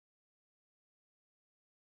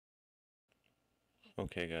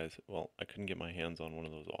Okay guys, well I couldn't get my hands on one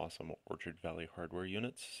of those awesome Orchard Valley hardware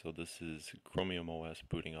units, so this is Chromium OS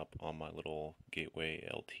booting up on my little Gateway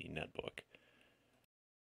LT netbook.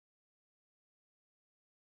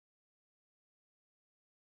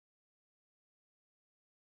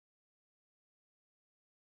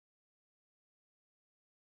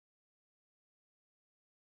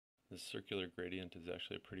 This circular gradient is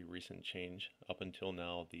actually a pretty recent change. Up until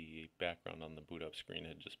now, the background on the boot up screen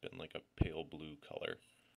had just been like a pale blue color.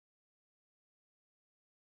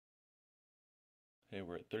 Hey,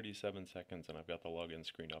 we're at 37 seconds and I've got the login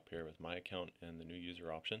screen up here with my account and the new user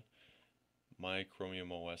option. My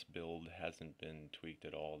Chromium OS build hasn't been tweaked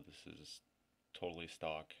at all. This is totally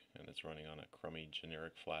stock and it's running on a crummy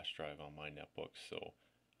generic flash drive on my netbook, so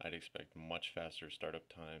I'd expect much faster startup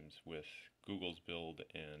times with Google's build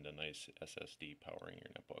and a nice SSD powering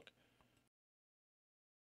your netbook.